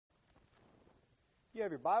You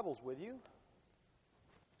have your Bibles with you.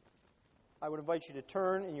 I would invite you to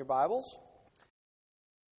turn in your Bibles.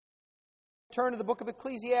 Turn to the book of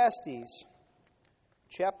Ecclesiastes,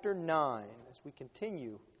 chapter 9, as we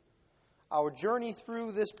continue our journey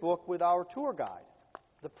through this book with our tour guide,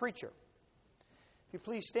 the preacher. If you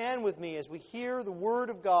please stand with me as we hear the Word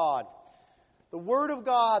of God, the Word of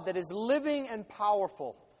God that is living and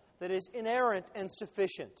powerful, that is inerrant and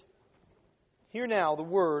sufficient. Hear now the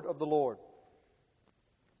Word of the Lord.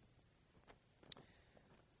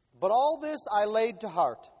 But all this I laid to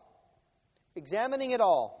heart, examining it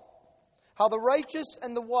all, how the righteous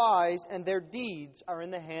and the wise and their deeds are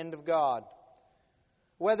in the hand of God.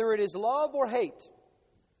 Whether it is love or hate,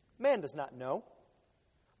 man does not know.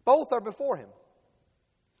 Both are before him.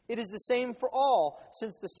 It is the same for all,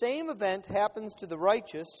 since the same event happens to the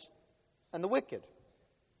righteous and the wicked,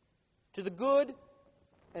 to the good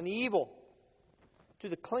and the evil, to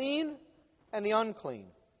the clean and the unclean,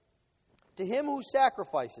 to him who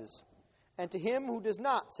sacrifices, and to him who does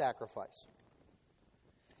not sacrifice.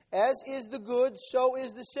 As is the good, so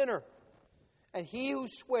is the sinner, and he who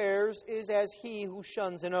swears is as he who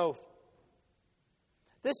shuns an oath.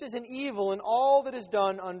 This is an evil in all that is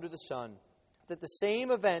done under the sun, that the same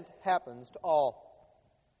event happens to all.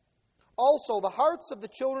 Also, the hearts of the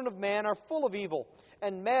children of man are full of evil,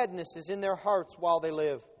 and madness is in their hearts while they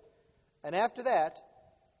live. And after that,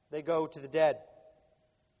 they go to the dead.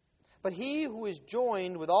 But he who is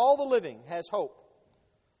joined with all the living has hope.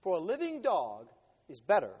 For a living dog is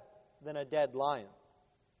better than a dead lion.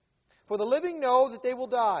 For the living know that they will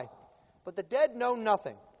die, but the dead know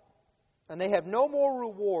nothing, and they have no more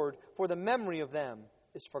reward, for the memory of them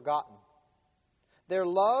is forgotten. Their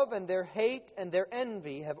love and their hate and their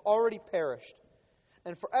envy have already perished,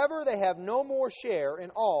 and forever they have no more share in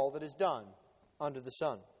all that is done under the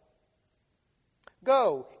sun.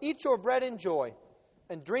 Go, eat your bread in joy,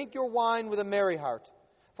 and drink your wine with a merry heart,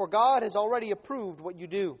 for God has already approved what you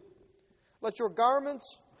do. Let your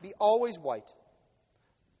garments be always white.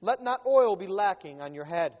 Let not oil be lacking on your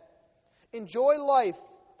head. Enjoy life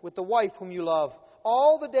with the wife whom you love,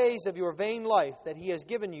 all the days of your vain life that he has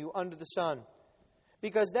given you under the sun,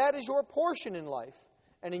 because that is your portion in life,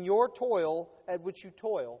 and in your toil at which you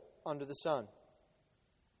toil under the sun.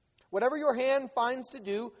 Whatever your hand finds to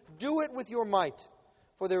do, do it with your might,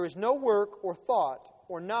 for there is no work or thought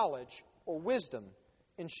or knowledge or wisdom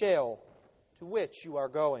in Sheol, to which you are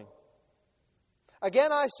going.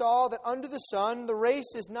 Again I saw that under the sun the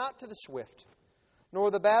race is not to the swift,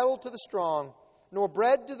 nor the battle to the strong, nor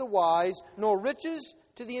bread to the wise, nor riches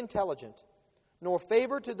to the intelligent, nor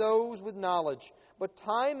favor to those with knowledge, but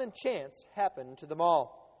time and chance happen to them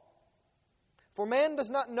all. For man does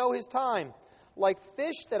not know his time, like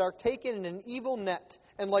fish that are taken in an evil net,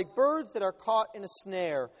 and like birds that are caught in a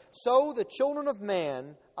snare, so the children of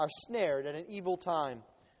man are snared at an evil time,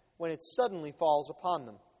 when it suddenly falls upon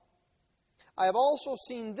them. I have also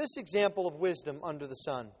seen this example of wisdom under the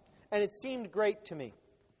sun, and it seemed great to me.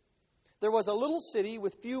 There was a little city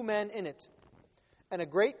with few men in it, and a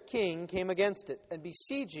great king came against it, and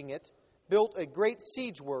besieging it, built a great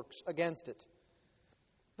siege works against it.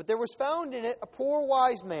 But there was found in it a poor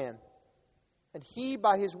wise man, and he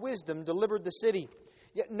by his wisdom delivered the city.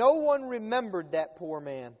 Yet no one remembered that poor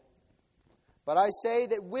man. But I say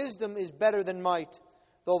that wisdom is better than might,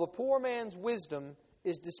 though the poor man's wisdom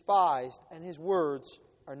is despised, and his words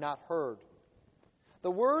are not heard.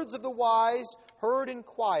 The words of the wise, heard in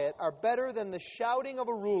quiet, are better than the shouting of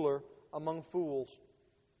a ruler among fools.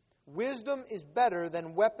 Wisdom is better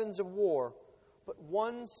than weapons of war, but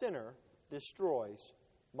one sinner destroys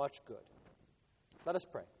much good. Let us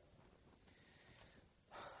pray.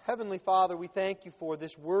 Heavenly Father, we thank you for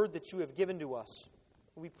this word that you have given to us.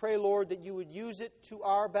 We pray, Lord, that you would use it to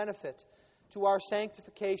our benefit, to our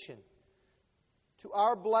sanctification, to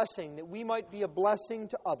our blessing, that we might be a blessing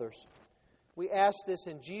to others. We ask this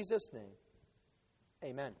in Jesus' name.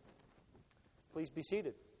 Amen. Please be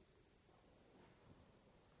seated.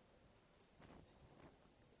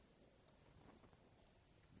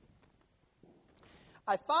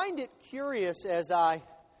 I find it curious as I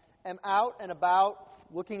am out and about,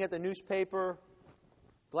 looking at the newspaper,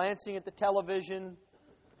 glancing at the television,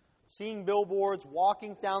 seeing billboards,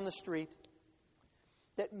 walking down the street,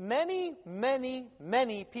 that many, many,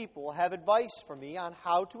 many people have advice for me on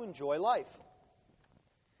how to enjoy life.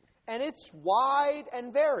 And it's wide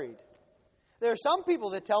and varied. There are some people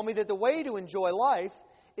that tell me that the way to enjoy life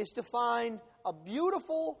is to find a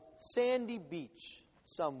beautiful sandy beach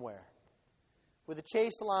somewhere with a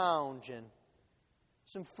chaise lounge and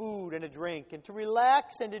some food and a drink, and to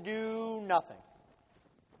relax and to do nothing.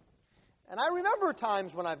 And I remember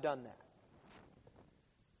times when I've done that.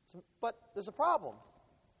 But there's a problem.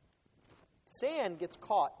 Sand gets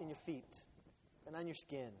caught in your feet and on your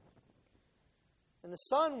skin. And the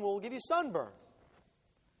sun will give you sunburn.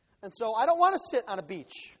 And so I don't want to sit on a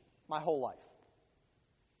beach my whole life.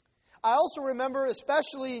 I also remember,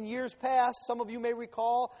 especially in years past, some of you may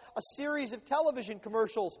recall, a series of television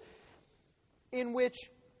commercials in which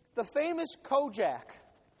the famous Kojak,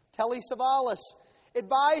 Telly Savalas,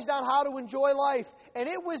 advised on how to enjoy life. And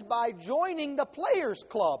it was by joining the Players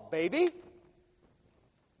Club, baby.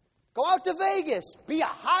 Go out to Vegas, be a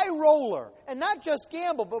high roller, and not just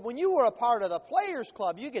gamble, but when you were a part of the Players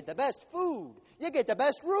Club, you get the best food, you get the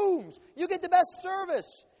best rooms, you get the best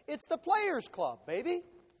service. It's the Players Club, baby.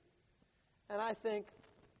 And I think,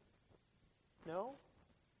 no.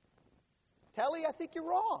 Telly, I think you're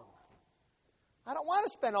wrong. I don't want to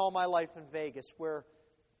spend all my life in Vegas where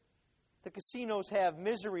the casinos have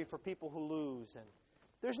misery for people who lose. And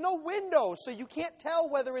there's no window, so you can't tell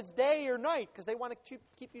whether it's day or night because they want to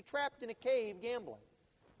keep you trapped in a cave gambling.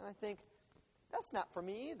 And I think, that's not for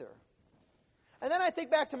me either. And then I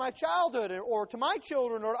think back to my childhood or to my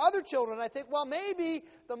children or other children, and I think, well, maybe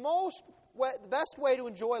the best way to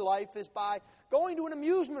enjoy life is by going to an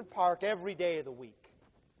amusement park every day of the week,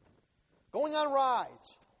 going on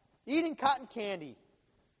rides, eating cotton candy,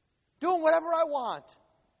 doing whatever I want.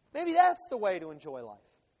 Maybe that's the way to enjoy life.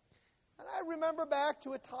 And I remember back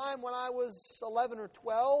to a time when I was 11 or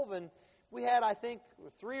 12, and we had, I think,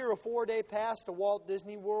 a 3 or 4 day pass to Walt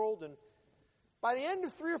Disney World, and by the end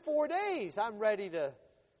of 3 or 4 days, I'm ready to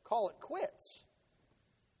call it quits.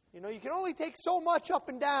 You know, you can only take so much up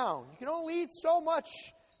and down. You can only eat so much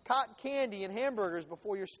cotton candy and hamburgers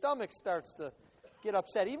before your stomach starts to get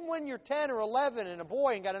upset, even when you're 10 or 11 and a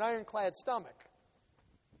boy and got an ironclad stomach.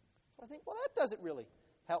 So I think, well, that doesn't really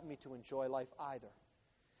help me to enjoy life either.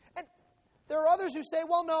 And there are others who say,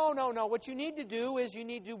 well, no. What you need to do is you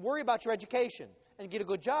need to worry about your education and get a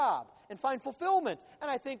good job and find fulfillment.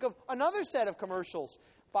 And I think of another set of commercials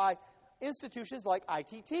by institutions like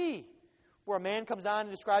ITT, where a man comes on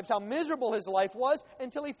and describes how miserable his life was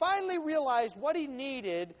until he finally realized what he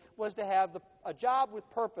needed was to have a job with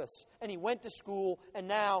purpose. And he went to school, and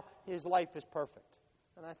now his life is perfect.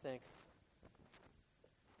 And I think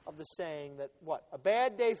of the saying that, a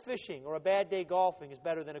bad day fishing or a bad day golfing is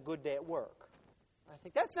better than a good day at work. I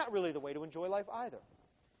think that's not really the way to enjoy life either.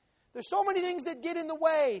 There's so many things that get in the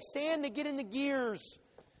way, sand that get in the gears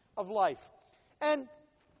of life. And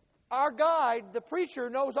our guide, the preacher,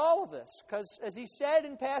 knows all of this because, as he said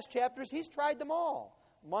in past chapters, he's tried them all.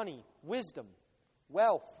 Money, wisdom,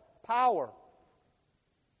 wealth, power,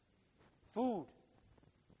 food,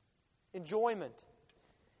 enjoyment.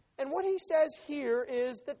 And what he says here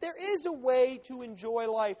is that there is a way to enjoy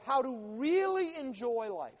life, how to really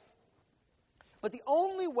enjoy life. But the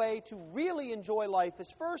only way to really enjoy life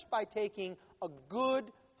is first by taking a good,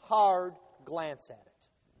 hard glance at it.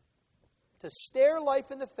 To stare life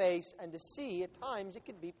in the face and to see at times it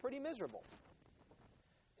can be pretty miserable.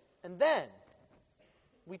 And then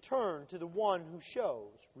we turn to the one who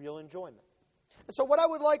shows real enjoyment. And so what I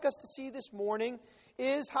would like us to see this morning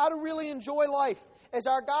is how to really enjoy life. As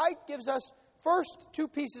our guide gives us first 2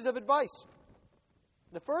 pieces of advice.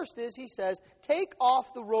 The first is, he says, take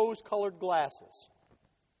off the rose-colored glasses.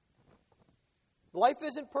 Life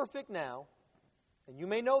isn't perfect now, and you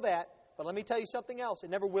may know that, but let me tell you something else. It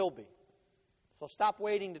never will be. So stop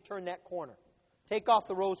waiting to turn that corner. Take off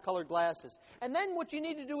the rose-colored glasses. And then what you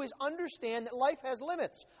need to do is understand that life has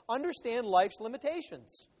limits. Understand life's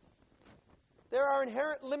limitations. There are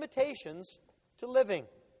inherent limitations to living.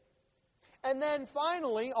 And then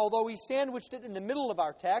finally, although he sandwiched it in the middle of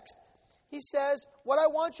our text, he says, what I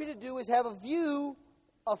want you to do is have a view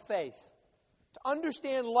of faith. To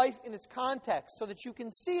understand life in its context so that you can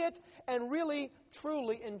see it and really,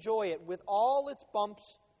 truly enjoy it with all its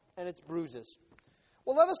bumps and its bruises.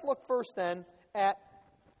 Well, let us look first then at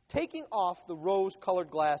taking off the rose-colored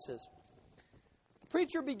glasses. The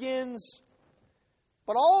preacher begins,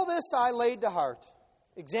 but all this I laid to heart,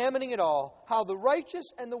 examining it all, how the righteous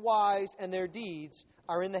and the wise and their deeds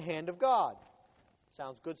are in the hand of God.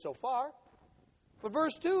 Sounds good so far. But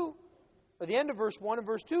verse 2, or the end of verse 1 and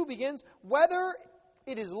verse 2 begins, whether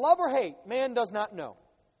it is love or hate, man does not know.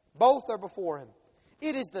 Both are before him.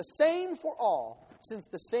 It is the same for all, since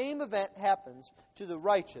the same event happens to the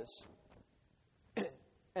righteous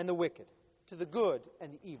and the wicked, to the good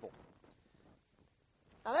and the evil.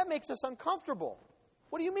 Now that makes us uncomfortable.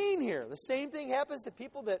 What do you mean here? The same thing happens to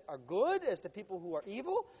people that are good as to people who are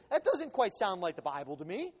evil? That doesn't quite sound like the Bible to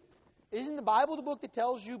me. Isn't the Bible the book that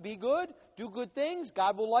tells you be good, do good things,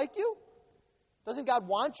 God will like you? Doesn't God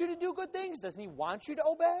want you to do good things? Doesn't He want you to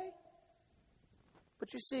obey?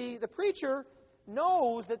 But you see, the preacher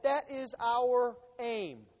knows that that is our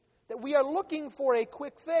aim, that we are looking for a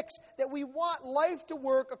quick fix, that we want life to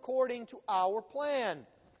work according to our plan.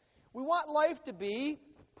 We want life to be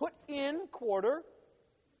put in quarter,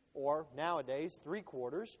 or nowadays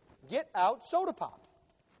 3/4, get out soda pop.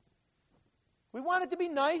 We want it to be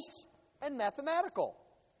nice and mathematical,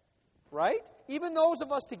 right? Even those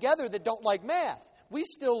of us together that don't like math, we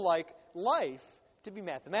still like life to be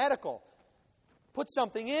mathematical. Put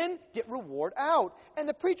something in, get reward out. And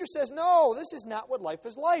the preacher says, no, this is not what life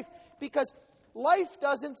is like, because life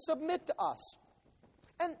doesn't submit to us.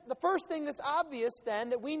 And the first thing that's obvious then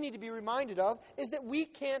that we need to be reminded of is that we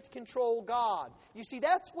can't control God. You see,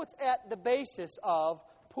 that's what's at the basis of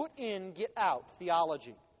put in, get out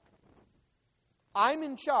theology. I'm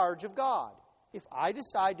in charge of God. If I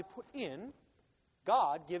decide to put in,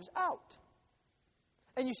 God gives out.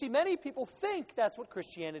 And you see, many people think that's what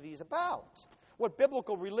Christianity is about, what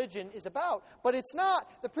biblical religion is about. But it's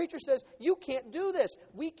not. The preacher says, you can't do this.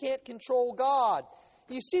 We can't control God.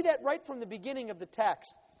 You see that right from the beginning of the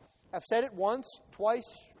text. I've said it once, twice,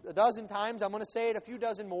 a dozen times. I'm going to say it a few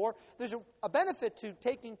dozen more. There's a benefit to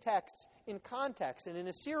taking texts in context and in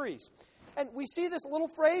a series. And we see this little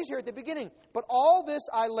phrase here at the beginning, but all this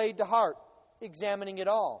I laid to heart, examining it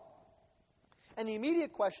all. And the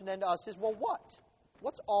immediate question then to us is, well, what?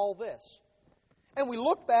 What's all this? And we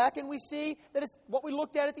look back and we see that it's what we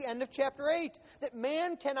looked at the end of chapter 8, that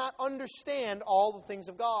man cannot understand all the things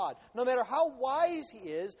of God. No matter how wise he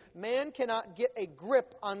is, man cannot get a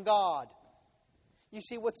grip on God. You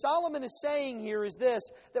see, what Solomon is saying here is this,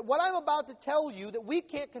 that what I'm about to tell you, that we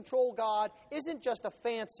can't control God, isn't just a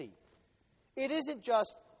fancy. It isn't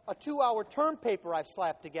just a 2-hour term paper I've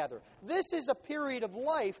slapped together. This is a period of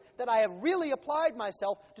life that I have really applied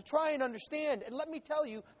myself to try and understand. And let me tell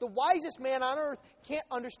you, the wisest man on earth can't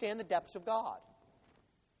understand the depths of God.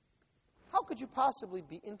 How could you possibly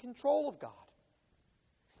be in control of God?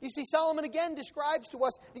 You see, Solomon again describes to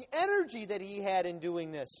us the energy that he had in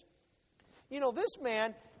doing this. You know, this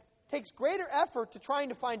man takes greater effort to trying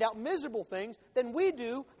to find out miserable things than we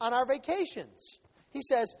do on our vacations. He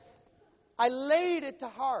says, I laid it to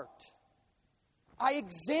heart. I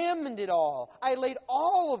examined it all. I laid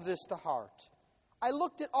all of this to heart. I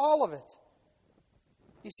looked at all of it.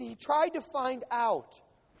 You see, he tried to find out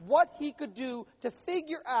what he could do to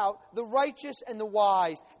figure out the righteous and the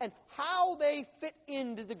wise and how they fit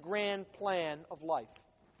into the grand plan of life.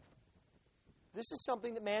 This is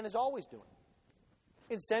something that man is always doing.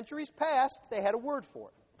 In centuries past, they had a word for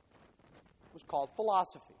it. It was called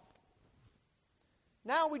philosophy.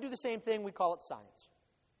 Now we do the same thing, we call it science.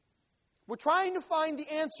 We're trying to find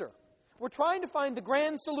the answer. We're trying to find the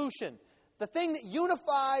grand solution, the thing that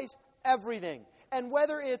unifies everything. And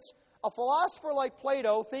whether it's a philosopher like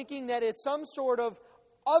Plato thinking that it's some sort of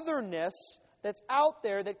otherness that's out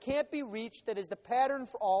there that can't be reached, that is the pattern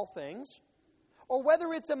for all things, or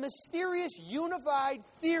whether it's a mysterious unified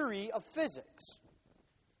theory of physics,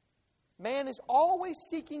 man is always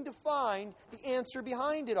seeking to find the answer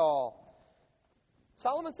behind it all.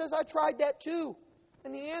 Solomon says, I tried that too.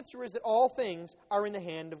 And the answer is that all things are in the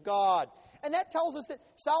hand of God. And that tells us that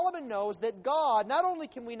Solomon knows that God, not only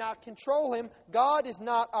can we not control him, God is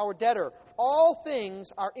not our debtor. All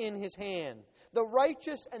things are in his hand. The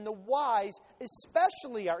righteous and the wise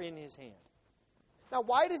especially are in his hand. Now,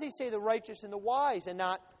 why does he say the righteous and the wise and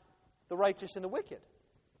not the righteous and the wicked?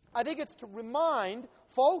 I think it's to remind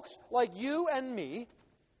folks like you and me,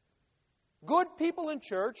 good people in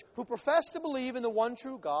church who profess to believe in the one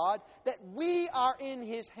true God, that we are in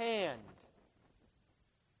his hand.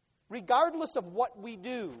 Regardless of what we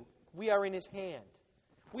do, we are in his hand.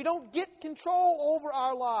 We don't get control over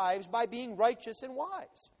our lives by being righteous and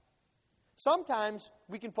wise. Sometimes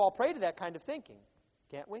we can fall prey to that kind of thinking,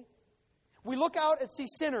 can't we? We look out and see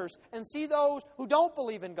sinners and see those who don't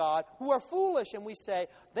believe in God, who are foolish, and we say,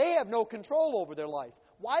 they have no control over their life.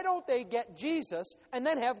 Why don't they get Jesus and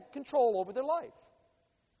then have control over their life?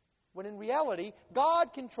 When in reality,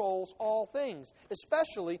 God controls all things,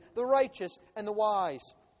 especially the righteous and the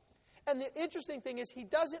wise. And the interesting thing is, he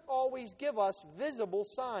doesn't always give us visible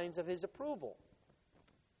signs of his approval.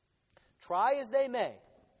 Try as they may,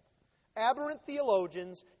 aberrant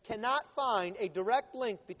theologians cannot find a direct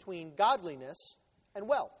link between godliness and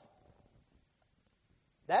wealth.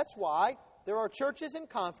 That's why there are churches and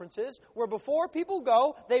conferences where before people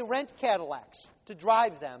go, they rent Cadillacs to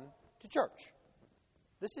drive them to church.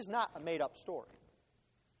 This is not a made-up story.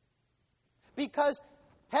 Because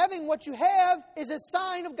having what you have is a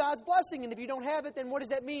sign of God's blessing. And if you don't have it, then what does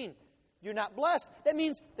that mean? You're not blessed. That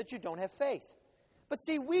means that you don't have faith. But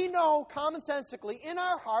see, we know commonsensically in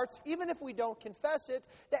our hearts, even if we don't confess it,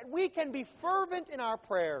 that we can be fervent in our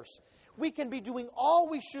prayers. We can be doing all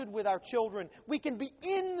we should with our children. We can be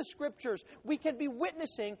in the Scriptures. We can be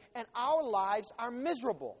witnessing, and our lives are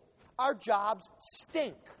miserable. Our jobs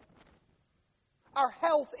stink. Our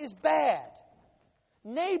health is bad.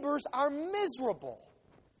 Neighbors are miserable.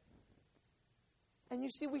 And you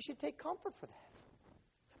see, we should take comfort for that.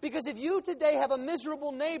 Because if you today have a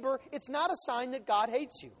miserable neighbor, it's not a sign that God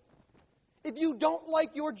hates you. If you don't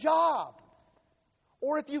like your job,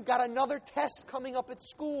 or if you've got another test coming up at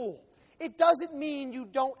school, it doesn't mean you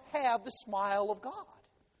don't have the smile of God.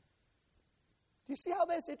 Do you see how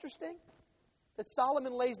that's interesting? That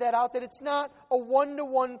Solomon lays that out, that it's not a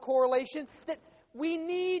one-to-one correlation, that we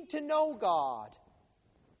need to know God.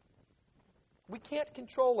 We can't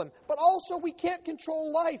control Him, but also we can't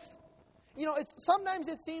control life. You know, sometimes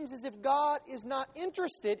it seems as if God is not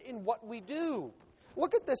interested in what we do.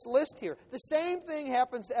 Look at this list here. The same thing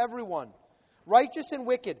happens to everyone. Righteous and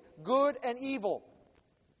wicked, good and evil.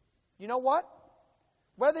 You know what?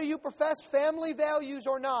 Whether you profess family values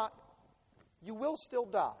or not, you will still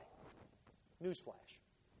die. Newsflash.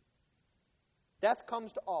 Death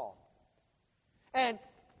comes to all. And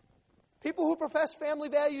people who profess family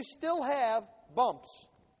values still have bumps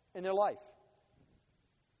in their life.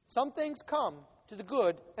 Some things come to the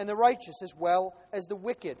good and the righteous as well as the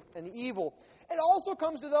wicked and the evil. It also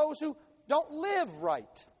comes to those who don't live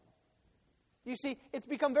right. You see, it's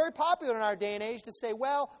become very popular in our day and age to say,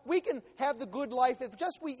 well, we can have the good life if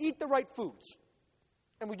just we eat the right foods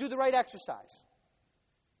and we do the right exercise.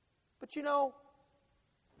 But you know,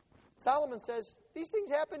 Solomon says these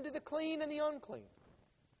things happen to the clean and the unclean,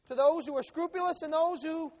 to those who are scrupulous and those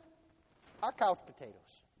who are couch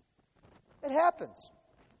potatoes. It happens.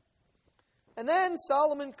 And then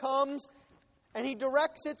Solomon comes and he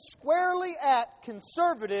directs it squarely at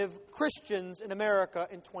conservative Christians in America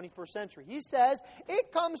in 21st century. He says,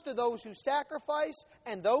 it comes to those who sacrifice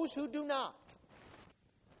and those who do not.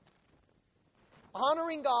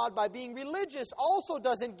 Honoring God by being religious also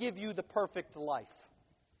doesn't give you the perfect life.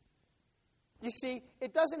 You see,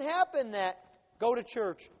 it doesn't happen that go to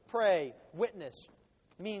church, pray, witness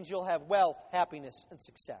means you'll have wealth, happiness, and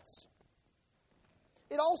success.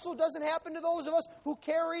 It also doesn't happen to those of us who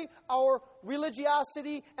carry our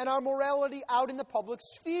religiosity and our morality out in the public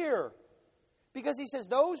sphere. Because he says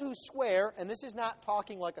those who swear, and this is not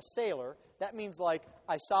talking like a sailor, that means like,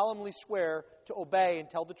 I solemnly swear to obey and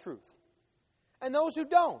tell the truth. And those who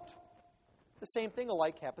don't, the same thing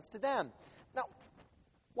alike happens to them. Now,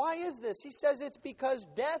 why is this? He says it's because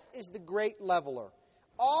death is the great leveler.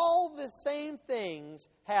 All the same things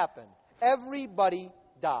happen. Everybody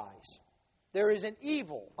dies. There is an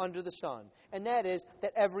evil under the sun, and that is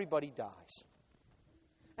that everybody dies.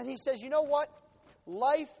 And he says, you know what?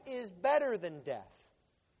 Life is better than death.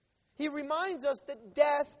 He reminds us that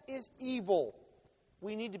death is evil.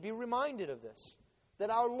 We need to be reminded of this. That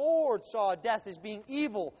our Lord saw death as being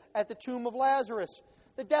evil at the tomb of Lazarus.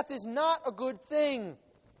 That death is not a good thing.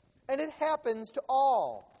 And it happens to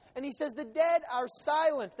all. And he says the dead are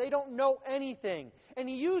silent. They don't know anything. And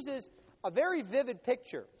he uses a very vivid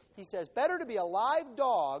picture. He says, better to be a live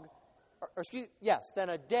dog, than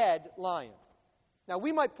a dead lion. Now,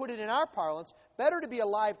 we might put it in our parlance, better to be a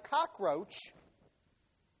live cockroach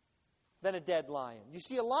than a dead lion. You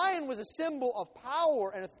see, a lion was a symbol of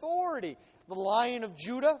power and authority. The Lion of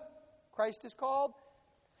Judah, Christ is called.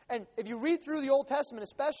 And if you read through the Old Testament,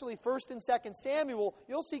 especially 1st and 2nd Samuel,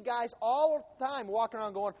 you'll see guys all the time walking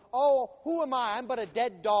around going, oh, who am I? I'm but a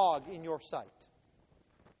dead dog in your sight.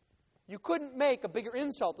 You couldn't make a bigger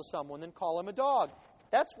insult to someone than call him a dog.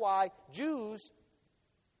 That's why Jews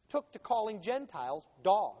took to calling Gentiles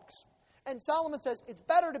dogs. And Solomon says it's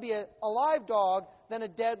better to be a live dog than a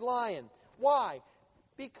dead lion. Why?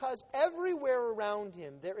 Because everywhere around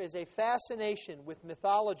him there is a fascination with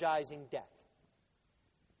mythologizing death.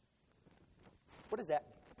 What does that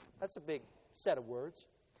mean? That's a big set of words.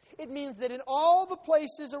 It means that in all the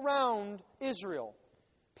places around Israel,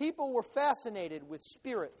 people were fascinated with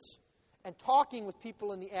spirits and talking with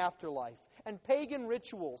people in the afterlife and pagan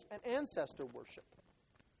rituals and ancestor worship.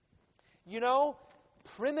 You know,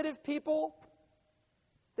 primitive people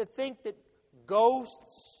that think that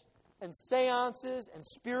ghosts and seances and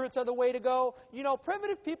spirits are the way to go. You know,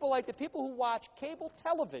 primitive people like the people who watch cable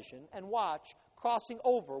television and watch Crossing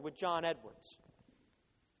Over with John Edwards.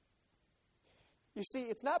 You see,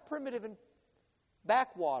 it's not primitive and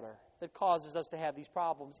backwater that causes us to have these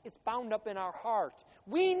problems. It's bound up in our heart.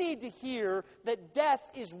 We need to hear that death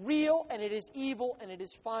is real and it is evil and it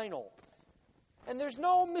is final. And there's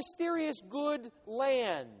no mysterious good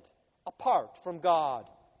land, a apart from God.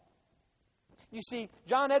 You see,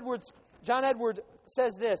 John Edward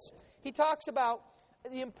says this. He talks about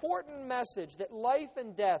the important message that life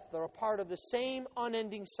and death are a part of the same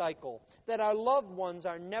unending cycle, that our loved ones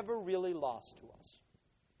are never really lost to us.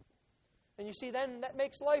 And you see, then that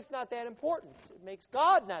makes life not that important. It makes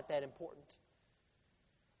God not that important.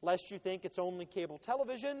 Lest you think it's only cable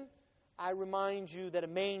television, I remind you that a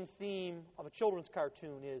main theme of a children's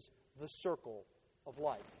cartoon is the circle of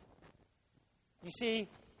life. You see,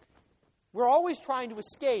 we're always trying to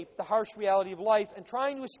escape the harsh reality of life and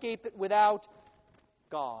trying to escape it without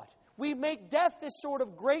God. We make death this sort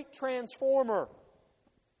of great transformer.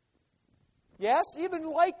 Yes, even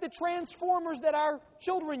like the transformers that our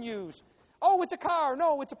children use. Oh, it's a car.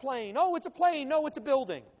 No, it's a plane. Oh, it's a plane. No, it's a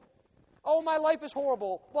building. Oh, my life is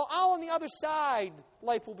horrible. Well, out on the other side,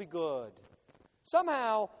 life will be good.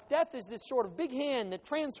 Somehow, death is this sort of big hand that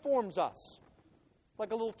transforms us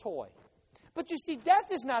like a little toy. But you see,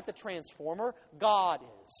 death is not the transformer. God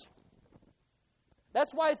is.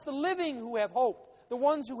 That's why it's the living who have hope, the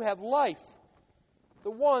ones who have life,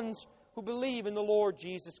 the ones who believe in the Lord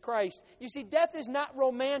Jesus Christ. You see, death is not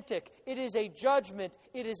romantic. It is a judgment.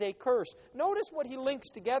 It is a curse. Notice what he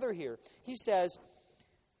links together here. He says,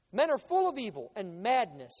 men are full of evil and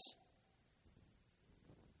madness.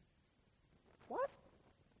 What?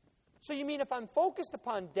 So you mean if I'm focused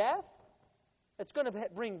upon death, it's going to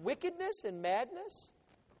bring wickedness and madness?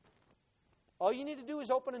 All you need to do is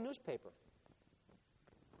open a newspaper.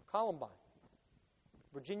 Columbine,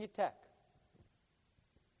 Virginia Tech,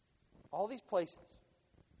 all these places.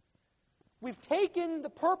 We've taken the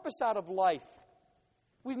purpose out of life.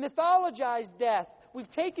 We've mythologized death. We've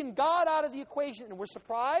taken God out of the equation, and we're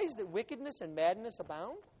surprised that wickedness and madness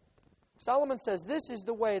abound. Solomon says this is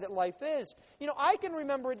the way that life is. You know, I can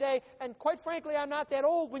remember a day, and quite frankly, I'm not that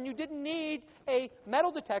old, when you didn't need a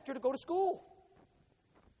metal detector to go to school.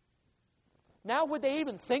 Now, would they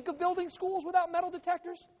even think of building schools without metal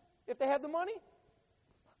detectors if they had the money?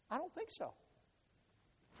 I don't think so.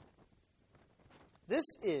 This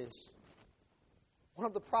is one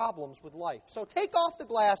of the problems with life. So take off the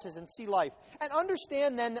glasses and see life. And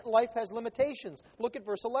understand then that life has limitations. Look at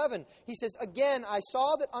verse 11. He says, again, I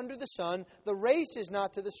saw that under the sun the race is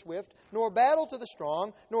not to the swift, nor battle to the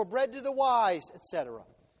strong, nor bread to the wise, etc.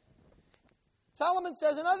 Solomon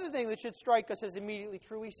says another thing that should strike us as immediately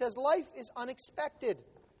true. He says life is unexpected.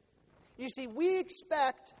 You see, we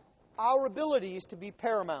expect our abilities to be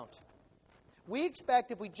paramount. We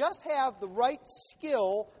expect if we just have the right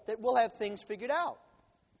skill that we'll have things figured out.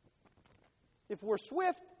 If we're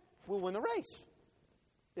swift, we'll win the race.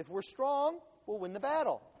 If we're strong, we'll win the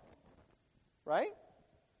battle. Right?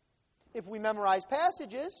 If we memorize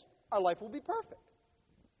passages, our life will be perfect.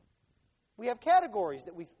 We have categories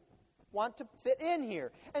that we want to fit in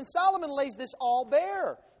here. And Solomon lays this all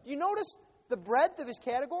bare. Do you notice the breadth of his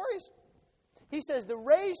categories? He says, the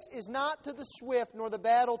race is not to the swift, nor the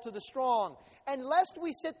battle to the strong. And lest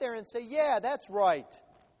we sit there and say, yeah, that's right.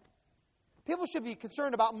 People should be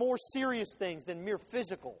concerned about more serious things than mere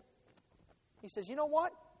physical. He says, you know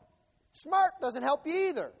what? Smart doesn't help you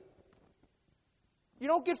either. You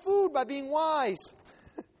don't get food by being wise.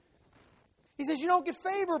 He says, you don't get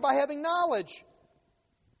favor by having knowledge.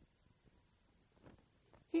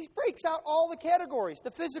 He breaks out all the categories,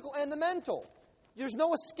 the physical and the mental. There's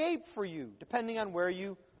no escape for you, depending on where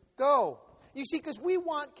you go. You see, because we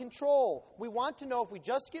want control. We want to know if we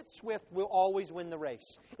just get swift, we'll always win the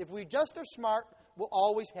race. If we just are smart, we'll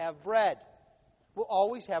always have bread. We'll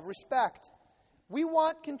always have respect. We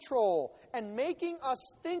want control. And making us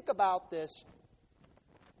think about this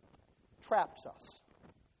traps us.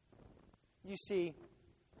 You see,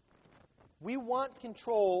 we want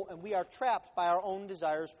control, and we are trapped by our own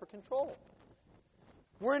desires for control.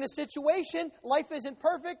 We're in a situation, life isn't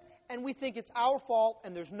perfect, and we think it's our fault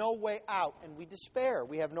and there's no way out, and we despair.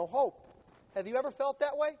 We have no hope. Have you ever felt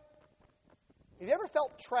that way? Have you ever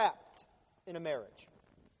felt trapped in a marriage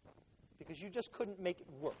because you just couldn't make it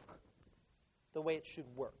work the way it should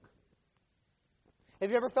work?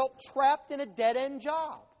 Have you ever felt trapped in a dead-end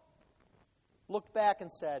job? Looked back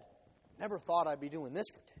and said, never thought I'd be doing this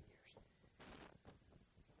for 10 years.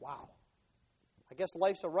 Wow. I guess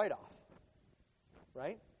life's a write-off.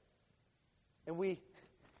 Right? And we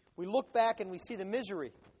look back and we see the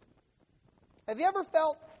misery. Have you ever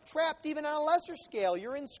felt trapped even on a lesser scale?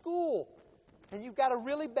 You're in school and you've got a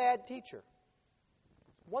really bad teacher.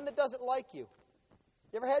 One that doesn't like you.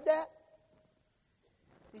 You ever had that?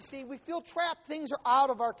 You see, we feel trapped. Things are out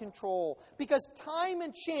of our control because time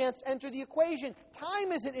and chance enter the equation.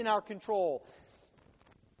 Time isn't in our control.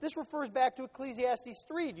 This refers back to Ecclesiastes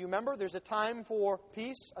 3. Do you remember? There's a time for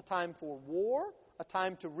peace, a time for war, a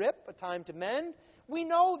time to rip, a time to mend. We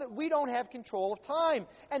know that we don't have control of time.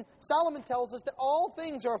 And Solomon tells us that all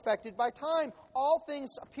things are affected by time. All things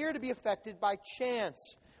appear to be affected by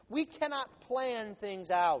chance. We cannot plan things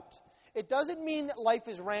out. It doesn't mean that life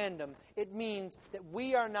is random. It means that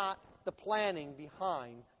we are not the planning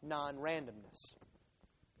behind non-randomness.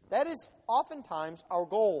 That is oftentimes our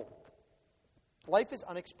goal. Life is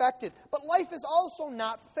unexpected, but life is also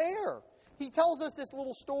not fair. He tells us this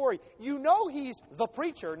little story. You know he's the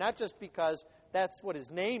preacher, not just because that's what his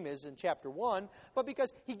name is in chapter 1, but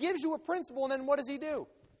because he gives you a principle, and then what does he do?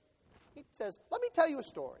 He says, let me tell you a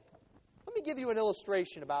story. Let me give you an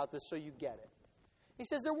illustration about this so you get it. He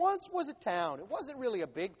says, there once was a town. It wasn't really a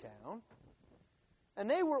big town. And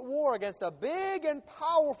they were at war against a big and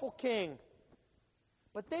powerful king.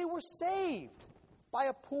 But they were saved by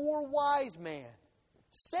a poor wise man.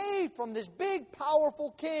 Saved from this big,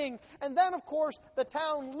 powerful king. And then, of course, the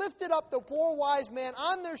town lifted up the poor wise man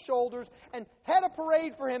on their shoulders and had a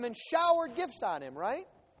parade for him and showered gifts on him, right?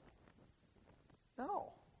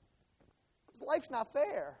 No. Because life's not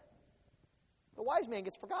fair. The wise man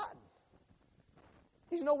gets forgotten.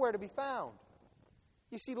 He's nowhere to be found.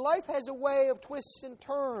 You see, life has a way of twists and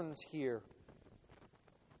turns here.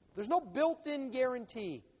 There's no built-in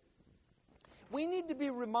guarantee. We need to be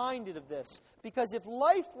reminded of this, because if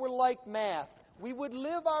life were like math, we would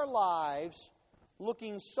live our lives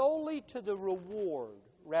looking solely to the reward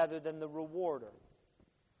rather than the rewarder.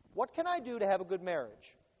 What can I do to have a good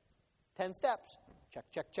marriage? 10 steps. Check,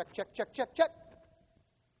 check, check, check, check, check, check.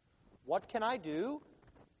 What can I do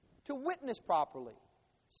to witness properly?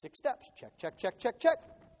 6 steps. Check, check, check, check, check.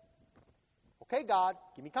 Okay, God,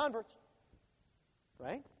 give me converts.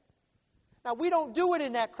 Right? Now, we don't do it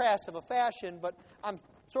in that crass of a fashion, but I'm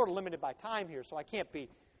sort of limited by time here, so I can't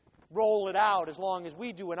roll it out as long as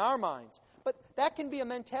we do in our minds. But that can be a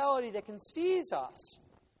mentality that can seize us.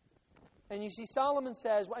 And you see, Solomon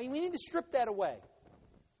says, well, we need to strip that away.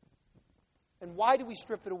 And why do we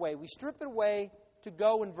strip it away? We strip it away to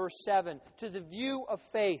go in verse 7, to the view of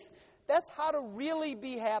faith. That's how to really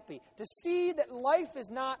be happy. To see that life is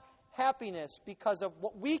not happiness because of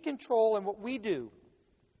what we control and what we do,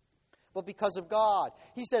 but because of God.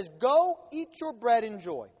 He says, go eat your bread in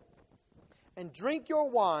joy, and drink your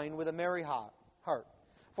wine with a merry heart,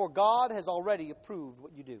 for God has already approved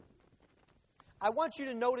what you do. I want you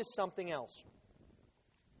to notice something else.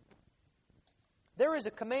 There is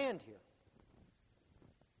a command here.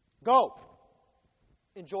 Go.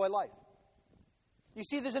 Enjoy life. You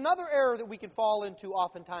see, there's another error that we can fall into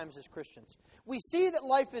oftentimes as Christians. We see that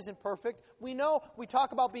life isn't perfect. We know, we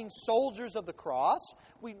talk about being soldiers of the cross.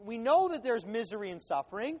 We know that there's misery and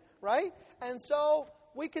suffering, right? And so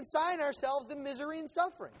we consign ourselves to misery and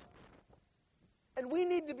suffering. And we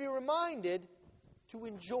need to be reminded to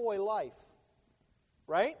enjoy life,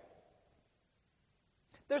 right?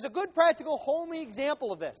 There's a good practical, homey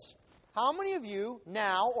example of this. How many of you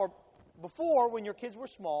now, or before, when your kids were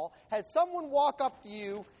small, had someone walk up to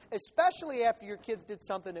you, especially after your kids did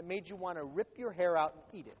something that made you want to rip your hair out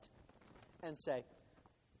and eat it, and say,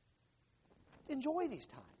 enjoy these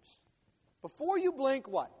times. Before you blink,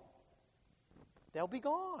 what? They'll be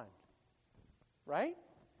gone. Right?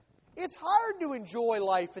 It's hard to enjoy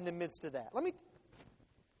life in the midst of that.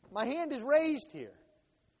 My hand is raised here.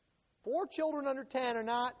 4 children under 10 are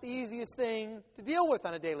not the easiest thing to deal with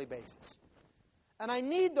on a daily basis. And I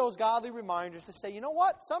need those godly reminders to say, you know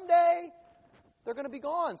what? Someday they're going to be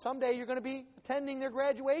gone. Someday you're going to be attending their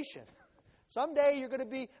graduation. Someday you're going to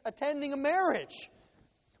be attending a marriage.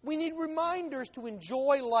 We need reminders to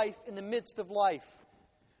enjoy life in the midst of life.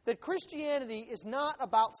 That Christianity is not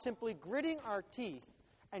about simply gritting our teeth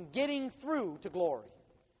and getting through to glory.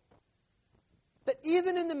 That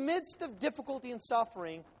even in the midst of difficulty and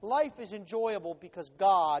suffering, life is enjoyable because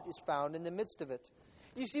God is found in the midst of it.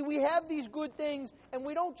 You see, we have these good things, and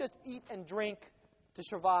we don't just eat and drink to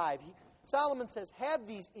survive. Solomon says, have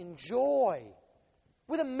these in joy,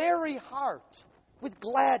 with a merry heart, with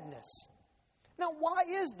gladness. Now, why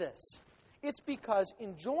is this? It's because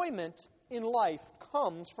enjoyment in life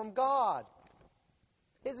comes from God.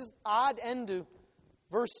 It's this odd end to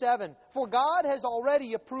verse 7. For God has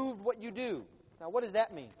already approved what you do. Now, what does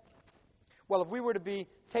that mean? Well, if we were to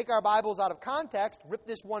take our Bibles out of context, rip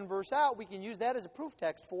this one verse out, we can use that as a proof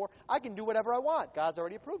text for, I can do whatever I want. God's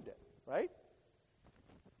already approved it, right?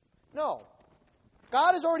 No.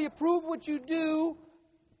 God has already approved what you do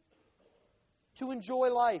to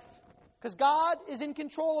enjoy life. Because God is in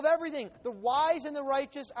control of everything. The wise and the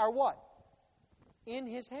righteous are what? In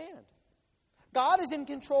His hand. God is in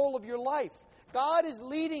control of your life. God is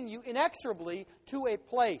leading you inexorably to a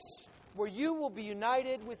place where you will be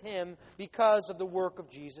united with Him because of the work of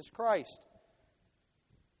Jesus Christ.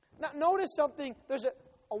 Now, notice something. There's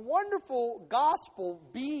a wonderful gospel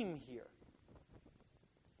beam here.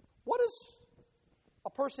 What does a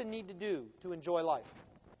person need to do to enjoy life?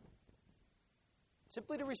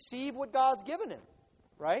 Simply to receive what God's given him,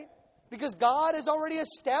 right? Because God has already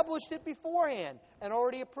established it beforehand and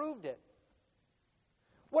already approved it.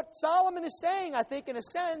 What Solomon is saying, I think, in a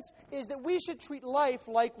sense, is that we should treat life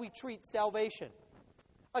like we treat salvation.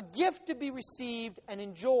 A gift to be received and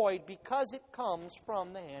enjoyed because it comes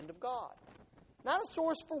from the hand of God. Not a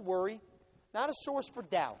source for worry, not a source for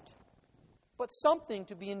doubt, but something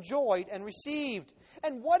to be enjoyed and received.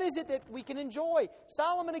 And what is it that we can enjoy?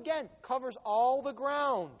 Solomon, again, covers all the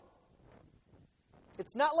ground.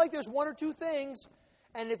 It's not like there's one or two things,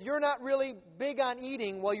 and if you're not really big on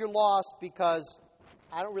eating, well, you're lost because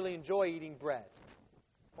I don't really enjoy eating bread.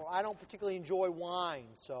 Or I don't particularly enjoy wine,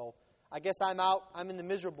 so I guess I'm out. I'm in the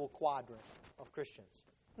miserable quadrant of Christians.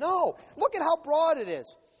 No, look at how broad it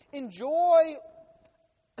is. Enjoy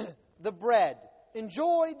the bread.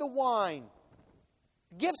 Enjoy the wine.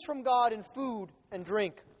 Gifts from God in food and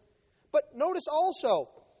drink. But notice also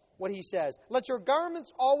what he says. Let your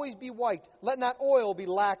garments always be white. Let not oil be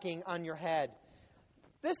lacking on your head.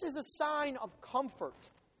 This is a sign of comfort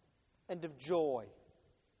and of joy.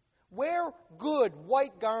 Wear good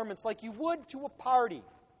white garments like you would to a party.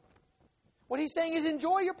 What he's saying is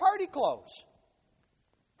enjoy your party clothes.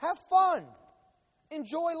 Have fun.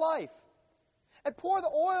 Enjoy life. And pour the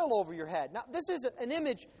oil over your head. Now, this is an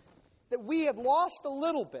image that we have lost a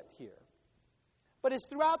little bit here. But it's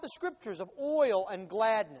throughout the Scriptures of oil and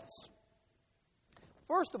gladness.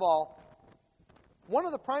 First of all, one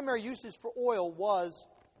of the primary uses for oil was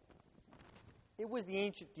the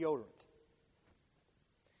ancient deodorant.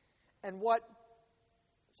 And what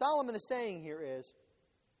Solomon is saying here is,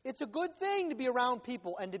 it's a good thing to be around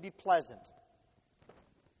people and to be pleasant.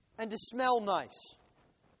 And to smell nice.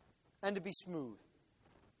 And to be smooth.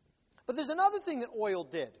 But there's another thing that oil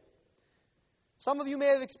did. Some of you may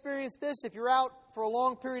have experienced this if you're out for a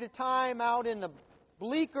long period of time out in the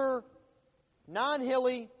bleaker,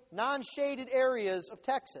 non-hilly, non-shaded areas of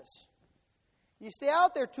Texas. You stay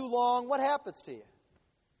out there too long, what happens to you?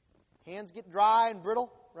 Hands get dry and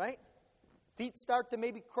brittle, right? Feet start to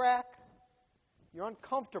maybe crack. You're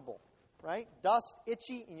uncomfortable, right? Dust,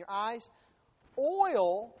 itchy in your eyes.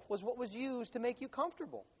 Oil was what was used to make you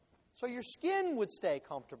comfortable. So your skin would stay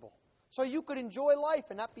comfortable. So you could enjoy life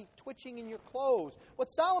and not be twitching in your clothes. What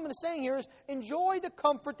Solomon is saying here is enjoy the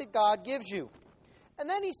comfort that God gives you. And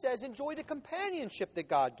then he says enjoy the companionship that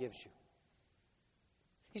God gives you.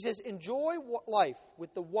 He says enjoy life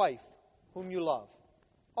with the wife whom you love.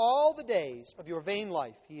 All the days of your vain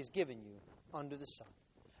life he has given you under the sun.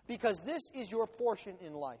 Because this is your portion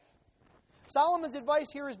in life. Solomon's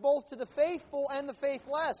advice here is both to the faithful and the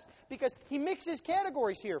faithless, because he mixes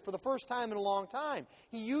categories here for the first time in a long time.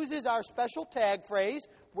 He uses our special tag phrase,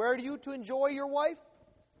 where are you to enjoy your wife?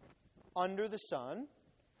 Under the sun.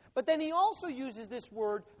 But then he also uses this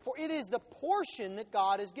word, for it is the portion that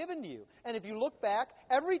God has given to you. And if you look back,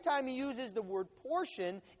 every time he uses the word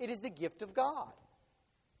portion, it is the gift of God.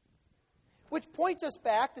 Which points us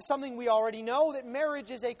back to something we already know, that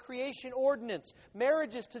marriage is a creation ordinance.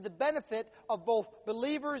 Marriage is to the benefit of both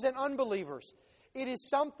believers and unbelievers. It is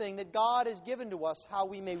something that God has given to us how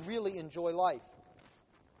we may really enjoy life.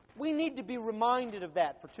 We need to be reminded of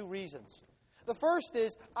that for two reasons. The first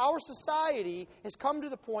is our society has come to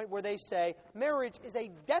the point where they say marriage is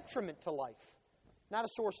a detriment to life, not a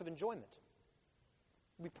source of enjoyment.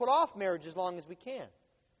 We put off marriage as long as we can.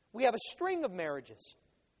 We have a string of marriages.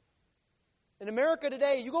 In America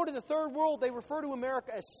today, you go to the third world, they refer to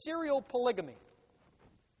America as serial polygamy.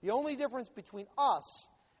 The only difference between us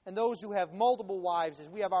and those who have multiple wives is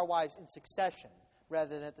we have our wives in succession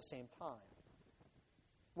rather than at the same time.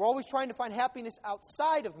 We're always trying to find happiness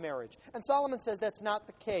outside of marriage. And Solomon says that's not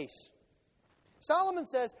the case. Solomon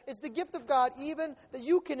says it's the gift of God even that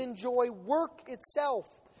you can enjoy work itself.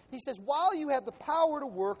 He says while you have the power to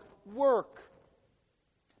work, work.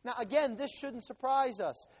 Now, again, this shouldn't surprise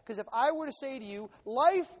us, because if I were to say to you,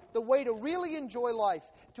 life, the way to really enjoy life,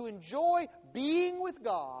 to enjoy being with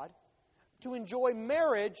God, to enjoy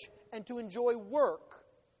marriage, and to enjoy work,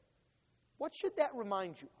 what should that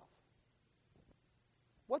remind you of?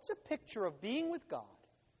 What's a picture of being with God,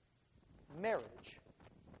 marriage,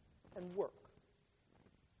 and work?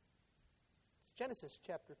 It's Genesis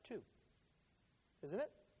chapter 2, isn't it?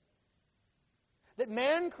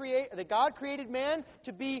 that God created man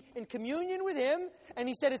to be in communion with Him, and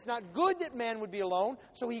He said it's not good that man would be alone,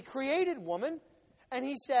 so He created woman, and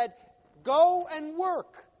He said, go and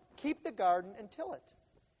work, keep the garden and till it.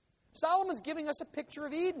 Solomon's giving us a picture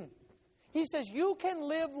of Eden. He says you can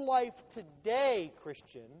live life today,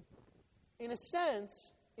 Christian, in a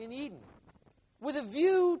sense, in Eden. With a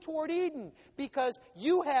view toward Eden. Because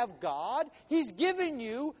you have God, He's given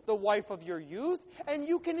you the wife of your youth, and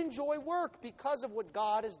you can enjoy work because of what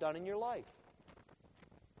God has done in your life.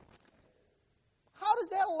 How does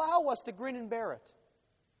that allow us to grin and bear it?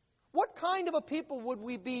 What kind of a people would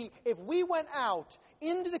we be if we went out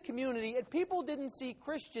into the community and people didn't see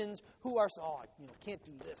Christians who are, can't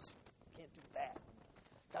do this, can't do that,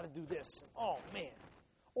 got to do this, oh man.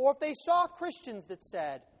 Or if they saw Christians that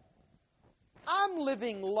said, I'm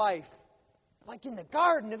living life like in the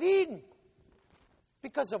Garden of Eden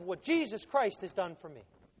because of what Jesus Christ has done for me.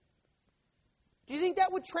 Do you think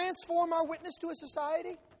that would transform our witness to a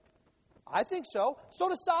society? I think so. So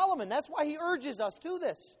does Solomon. That's why he urges us to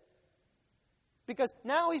this. Because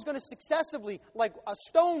now he's going to successively, like a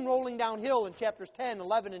stone rolling downhill in chapters 10,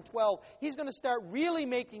 11, and 12, he's going to start really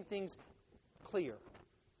making things clear.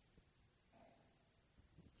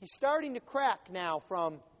 He's starting to crack now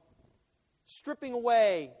from stripping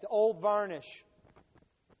away the old varnish.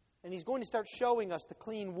 And he's going to start showing us the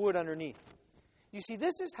clean wood underneath. You see,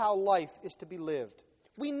 this is how life is to be lived.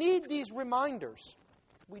 We need these reminders.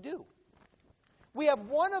 We do. We have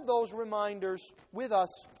one of those reminders with us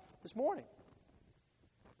this morning.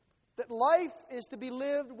 That life is to be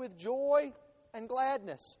lived with joy and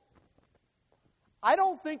gladness. I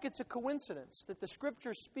don't think it's a coincidence that the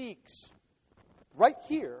Scripture speaks right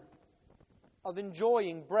here of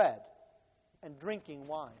enjoying bread and drinking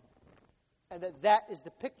wine. And that is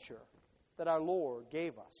the picture that our Lord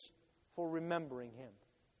gave us for remembering Him.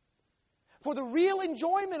 For the real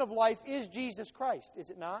enjoyment of life is Jesus Christ, is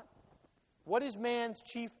it not? What is man's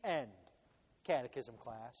chief end? Catechism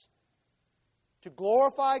class. To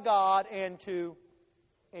glorify God and to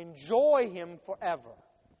enjoy Him forever.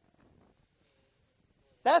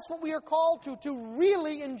 That's what we are called to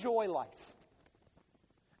really enjoy life.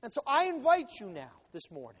 And so I invite you now, this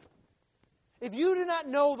morning, if you do not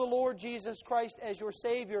know the Lord Jesus Christ as your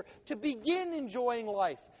Savior, to begin enjoying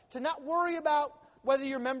life. To not worry about whether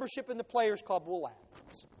your membership in the Players Club will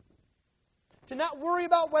lapse. To not worry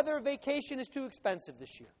about whether a vacation is too expensive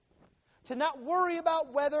this year. To not worry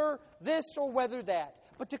about whether this or whether that.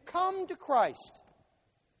 But to come to Christ.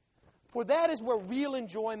 For that is where real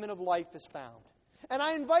enjoyment of life is found. And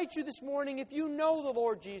I invite you this morning, if you know the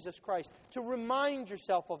Lord Jesus Christ, to remind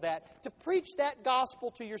yourself of that. To preach that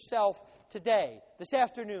gospel to yourself today, this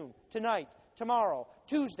afternoon, tonight, tomorrow,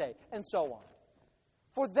 Tuesday, and so on.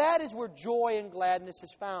 For that is where joy and gladness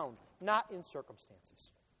is found, not in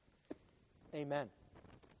circumstances. Amen.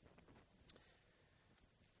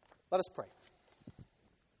 Let us pray.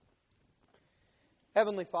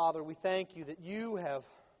 Heavenly Father, we thank You that You have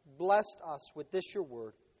blessed us with this Your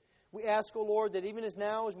word. We ask, O Lord, that even as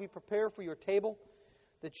now as we prepare for Your table,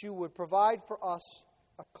 that You would provide for us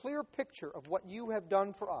a clear picture of what You have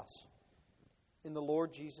done for us in the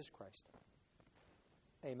Lord Jesus Christ.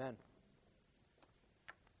 Amen.